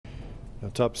Now,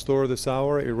 top story this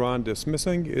hour, Iran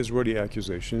dismissing Israeli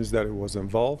accusations that it was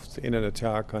involved in an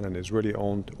attack on an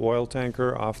Israeli-owned oil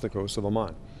tanker off the coast of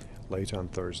Oman late on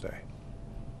Thursday.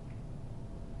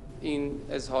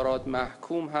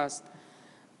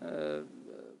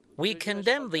 We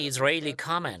condemn the Israeli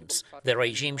comments. The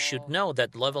regime should know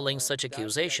that leveling such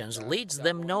accusations leads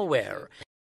them nowhere.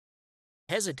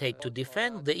 Hesitate to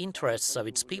defend the interests of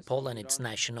its people and its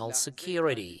national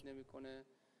security.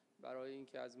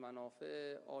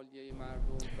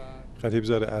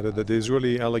 Khatibzadeh added that the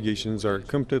Israeli allegations are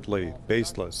completely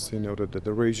baseless. He noted that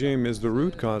the regime is the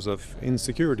root cause of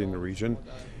insecurity in the region.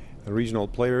 The regional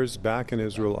players back in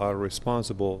Israel are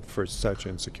responsible for such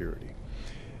insecurity.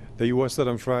 The U.S. said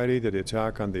on Friday that the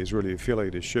attack on the Israeli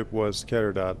affiliated ship was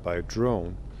carried out by a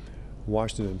drone.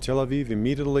 Washington and Tel Aviv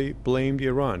immediately blamed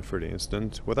Iran for the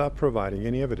incident without providing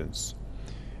any evidence.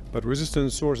 But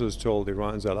resistance sources told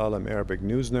Iran's Al Alam Arabic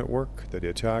news network that the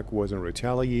attack was in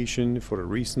retaliation for a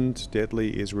recent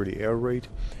deadly Israeli air raid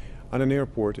on an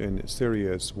airport in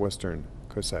Syria's western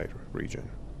Qusayr region.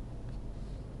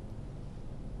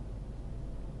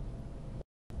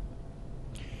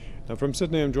 Now from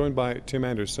Sydney, I'm joined by Tim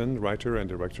Anderson, writer and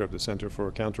director of the Center for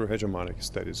Counter-Hegemonic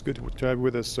Studies. Good to have you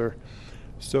with us, sir.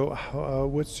 So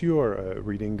what's your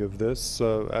reading of this?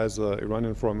 As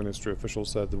Iranian foreign ministry official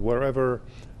said, wherever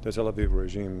the Tel Aviv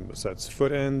regime sets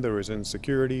foot in, there is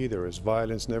insecurity, there is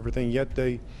violence and everything, yet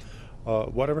they,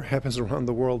 whatever happens around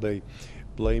the world, they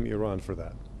blame Iran for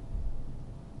that.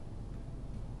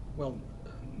 Well,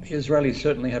 the Israelis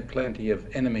certainly have plenty of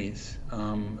enemies.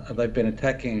 They've been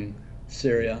attacking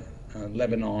Syria,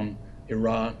 Lebanon,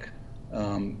 Iraq,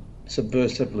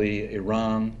 subversively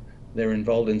Iran. They're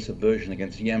involved in subversion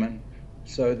against Yemen.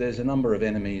 So there's a number of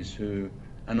enemies who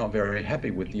are not very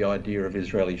happy with the idea of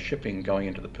Israeli shipping going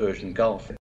into the Persian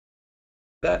Gulf.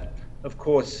 That, of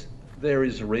course, there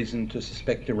is a reason to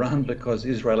suspect Iran because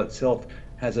Israel itself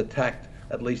has attacked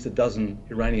at least a dozen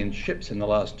Iranian ships in the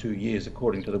last 2 years,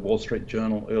 according to the Wall Street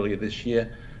Journal earlier this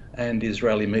year, and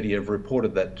Israeli media have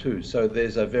reported that too. So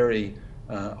there's a very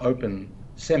open,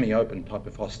 semi-open type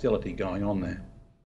of hostility going on there.